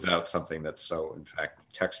smooths out something that's so in fact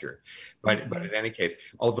textured. But in any case,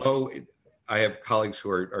 although I have colleagues who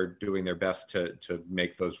are doing their best to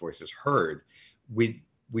make those voices heard, we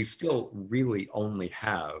still really only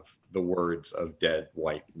have the words of dead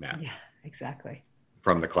white men. Yeah, exactly.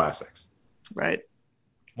 From the classics. Right.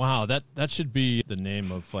 Wow, that should be the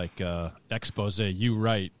name of like expose. You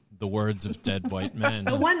write the words of dead white men.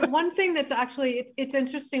 But one thing that's actually it's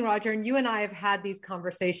interesting, Roger, and you and I have had these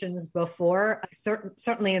conversations before,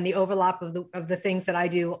 certainly in the overlap of the things that I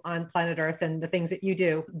do on planet Earth and the things that you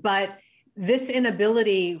do. But this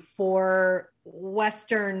inability for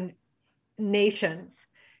Western nations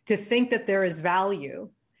to think that there is value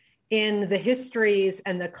in the histories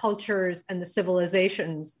and the cultures and the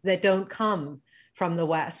civilizations that don't come from the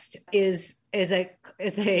West is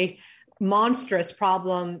a monstrous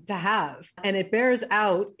problem to have. And it bears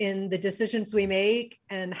out in the decisions we make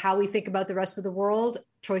and how we think about the rest of the world,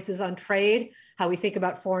 choices on trade, how we think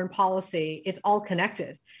about foreign policy. It's all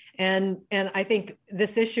connected. And I think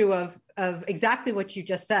this issue of exactly what you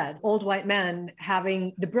just said, old white men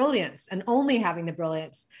having the brilliance and only having the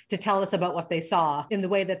brilliance to tell us about what they saw in the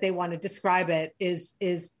way that they want to describe it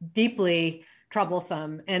is deeply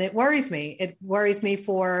troublesome. And it worries me. It worries me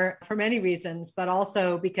for many reasons, but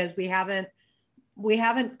also because we haven't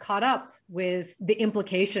caught up with the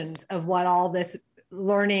implications of what all this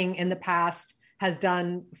learning in the past has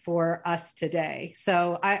done for us today.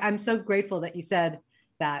 So I'm so grateful that you said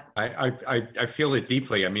that. I feel it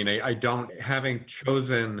deeply. I mean, I don't, having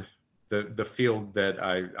chosen the field that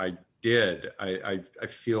I did, I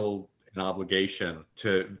feel an obligation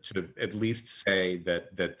to at least say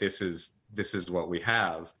that this is what we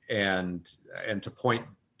have, and to point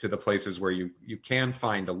to the places where you can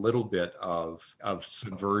find a little bit of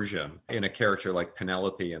subversion in a character like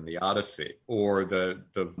Penelope in the Odyssey, or the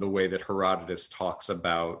way that Herodotus talks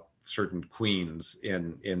about certain queens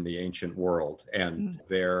in the ancient world and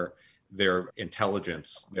their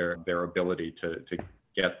intelligence, their ability to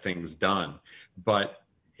get things done. But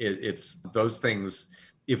it's those things,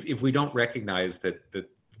 if we don't recognize that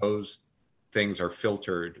those things are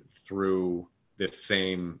filtered through this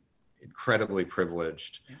same incredibly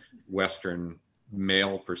privileged Western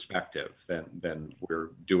male perspective, then we're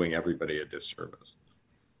doing everybody a disservice.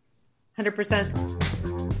 100%.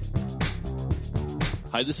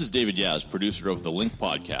 Hi, this is David Yaz, producer of the Link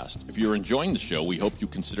Podcast. If you're enjoying the show, we hope you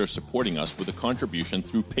consider supporting us with a contribution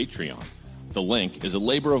through Patreon. The Link is a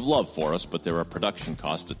labor of love for us, but there are production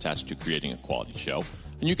costs attached to creating a quality show,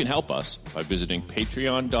 and you can help us by visiting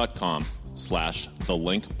patreon.com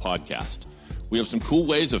patreon.com/thelinkpodcast. We have some cool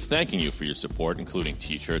ways of thanking you for your support, including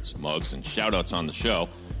t-shirts, mugs, and shout-outs on the show.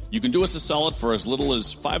 You can do us a solid for as little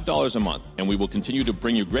as $5 a month, and we will continue to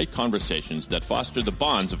bring you great conversations that foster the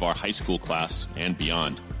bonds of our high school class and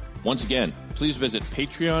beyond. Once again, please visit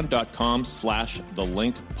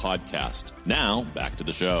patreon.com/thelinkpodcast. Now, back to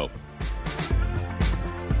the show.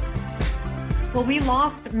 Well, we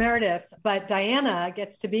lost Meredith, but Diana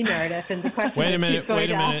gets to be Meredith. And the question Wait a minute. she's going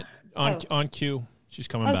Wait a to minute. On cue. She's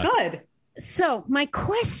coming back. Oh, good. So my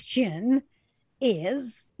question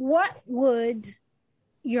is, what would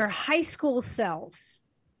your high school self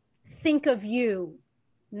think of you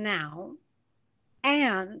now?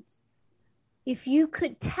 And if you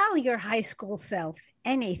could tell your high school self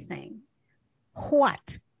anything,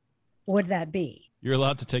 what would that be? You're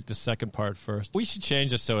allowed to take the second part first. We should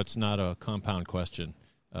change this so it's not a compound question.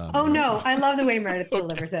 Oh, no. I love the way Meredith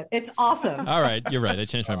delivers it. It's awesome. All right. You're right. I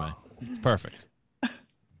changed my mind. Perfect.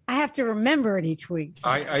 I have to remember it each week.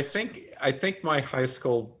 I think my high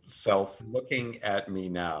school self, looking at me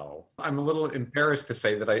now, I'm a little embarrassed to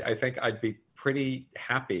say that I think I'd be pretty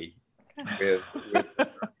happy with where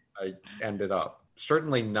I ended up.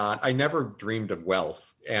 Certainly not. I never dreamed of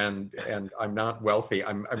wealth, and I'm not wealthy.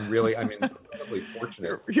 I'm incredibly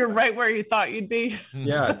fortunate. You're right where you thought you'd be.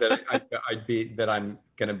 Yeah, that I'm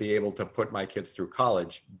going to be able to put my kids through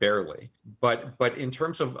college, barely. But in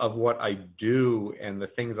terms of what I do and the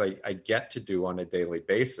things I get to do on a daily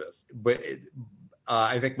basis,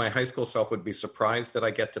 I think my high school self would be surprised that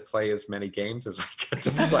I get to play as many games as I get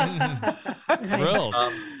to play. Thrilled.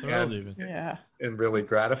 And really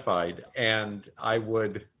gratified. And I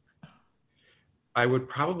would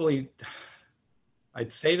probably,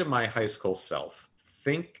 I'd say to my high school self,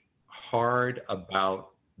 think hard about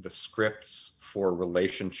the scripts for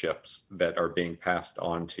relationships that are being passed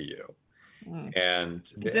on to you.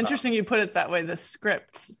 And it's interesting you put it that way, the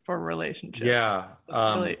scripts for relationships. Yeah.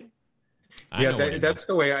 That's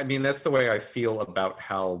the way I feel about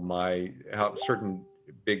how certain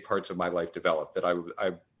big parts of my life developed, that I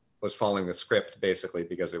was following the script basically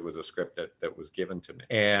because it was a script that was given to me.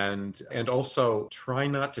 And also try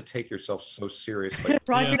not to take yourself so seriously.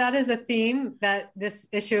 Roger, that is a theme, that this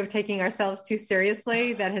issue of taking ourselves too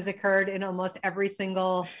seriously, that has occurred in almost every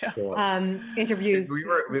single interview. We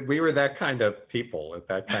were that kind of people at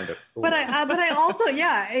that kind of school. But I also,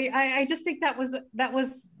 I just think that was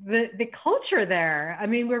the culture there. I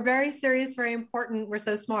mean, we're very serious, very important. We're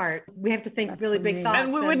so smart. We have to think really big thoughts.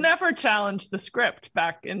 And we would never challenge the script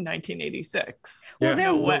back in 1986. Well,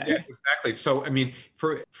 yeah, exactly. So, I mean,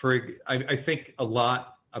 I think a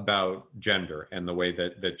lot about gender and the way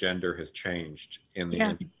that gender has changed in the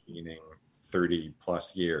intervening 30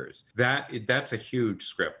 plus years. That's a huge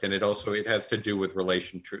script, and it has to do with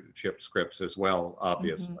relationship scripts as well,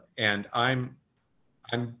 obviously. And I'm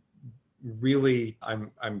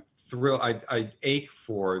thrilled. I ache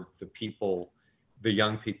for the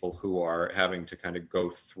young people who are having to kind of go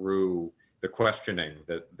through the questioning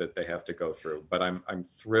that they have to go through. But I'm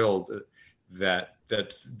thrilled that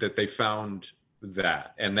they found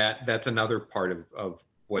that, and that's another part of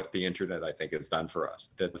what the internet, I think, has done for us.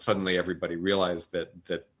 That suddenly everybody realized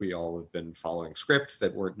that we all have been following scripts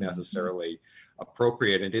that weren't necessarily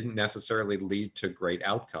appropriate and didn't necessarily lead to great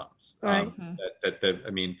outcomes. Right.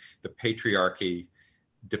 The patriarchy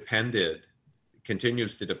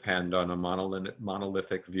continues to depend on a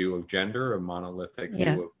monolithic view of gender, a monolithic view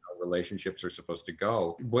of how relationships are supposed to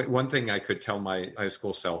go. One thing I could tell my high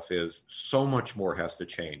school self is so much more has to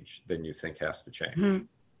change than you think has to change. Mm-hmm.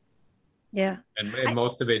 Yeah. And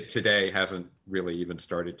most of it today hasn't really even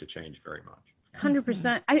started to change very much.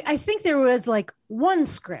 100%. I think there was like one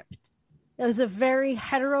script. It was a very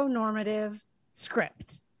heteronormative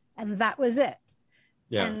script, and that was it.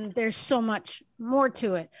 Yeah. And there's so much more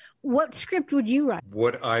to it. What script would you write?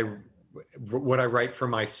 Would I write for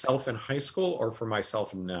myself in high school or for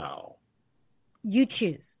myself now? You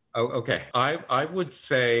choose. Oh, okay. I would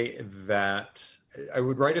say that I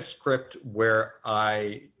would write a script where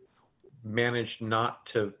I managed not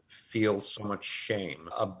to feel so much shame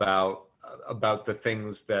about the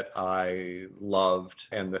things that I loved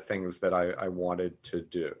and the things that I wanted to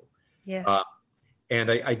do. Yeah.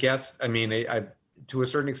 And I guess, I mean, I to a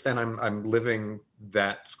certain extent, I'm living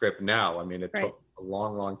that script now. I mean, it took a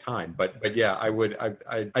long, long time, but yeah, I would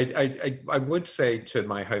say to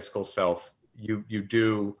my high school self, you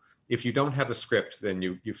do, if you don't have a script, then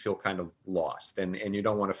you feel kind of lost, and you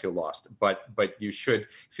don't want to feel lost, but you should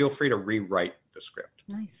feel free to rewrite the script.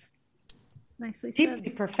 Nice. Nicely said.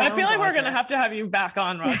 I feel like we're going to have you back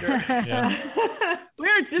on, Roger. We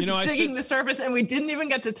were just digging the surface, and we didn't even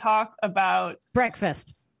get to talk about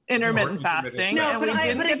breakfast. intermittent fasting. No, and we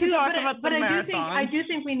didn't get to talk about the marathon. I do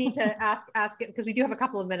think we need to ask it because we do have a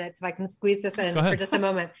couple of minutes. If I can squeeze this in for just a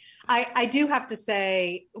moment, I do have to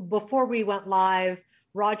say before we went live,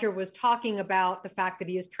 Roger was talking about the fact that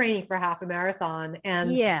he is training for half a marathon,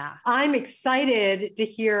 and I'm excited to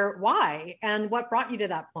hear why and what brought you to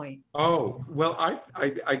that point. Oh, well,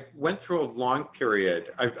 I went through a long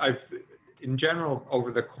period. I've in general,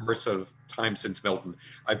 over the course of time since Milton,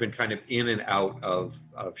 I've been kind of in and out of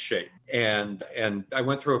shape. And I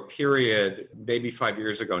went through a period maybe 5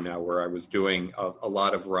 years ago now where I was doing a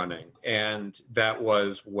lot of running. And that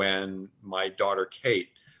was when my daughter, Kate,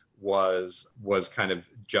 was kind of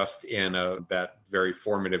just in that very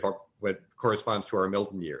formative, what corresponds to our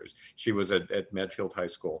Milton years. She was at Medfield High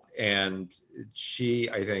School. And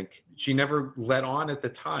I think she never let on at the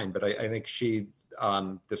time, but I think she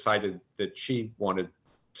decided that she wanted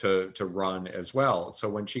to run as well. So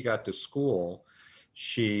when she got to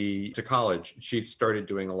college, she started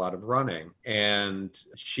doing a lot of running, and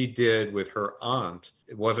she did with her aunt.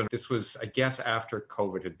 This was, I guess, after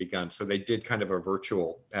COVID had begun. So they did kind of a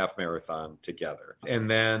virtual half marathon together. And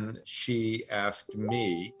then she asked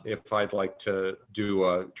me if I'd like to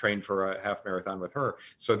train for a half marathon with her.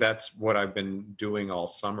 So that's what I've been doing all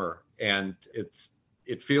summer. And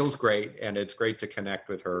it feels great, and it's great to connect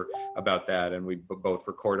with her about that. And we both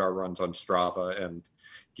record our runs on Strava and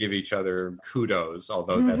give each other kudos,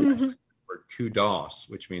 although that's actually word kudos,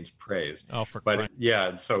 which means praise. Oh,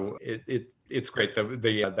 so it's great.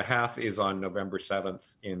 The half is on November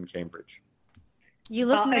 7th in Cambridge. You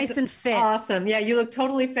look nice and fit. Awesome. Yeah, you look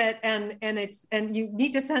totally fit, and you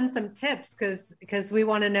need to send some tips because we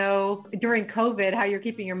want to know during COVID how you're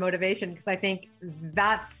keeping your motivation, because I think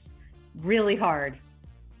that's really hard.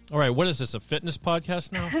 All right, what is this, a fitness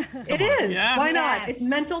podcast now? It is. Yeah. Why not? It's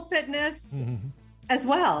mental fitness as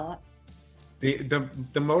well. The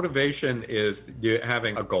motivation is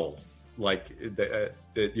having a goal, like that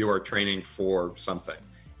you are training for something.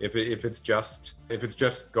 If it's just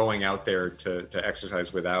going out there to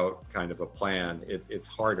exercise without kind of a plan, it's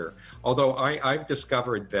harder. Although I've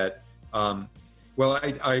discovered that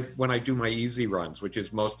when I do my easy runs, which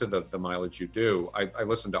is most of the mileage you do, I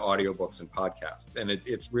listen to audiobooks and podcasts, and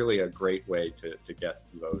it's really a great way to get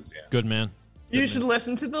those in. Good man. You should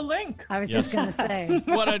listen to the link. I was just going to say.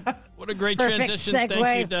 What a great transition.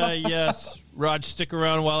 Segue. Thank you. Yes. Raj, stick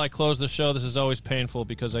around while I close the show. This is always painful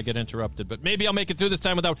because I get interrupted, but maybe I'll make it through this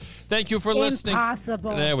time without. Thank you for listening.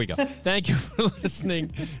 Impossible. There we go. Thank you for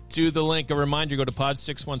listening to The Link. A reminder, go to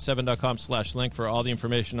pod617.com/link for all the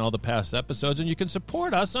information, all the past episodes, and you can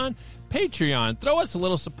support us on Patreon. Throw us a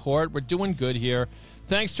little support. We're doing good here.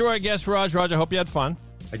 Thanks to our guest, Raj. Raj, I hope you had fun.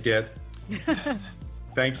 I did.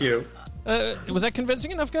 Thank you. Was that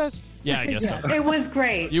convincing enough, guys? Yeah, I guess so. It was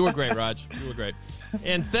great. You were great, Raj. You were great.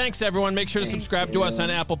 And thanks, everyone. Make sure to subscribe to us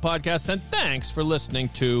on Apple Podcasts. And thanks for listening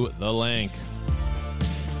to The Link.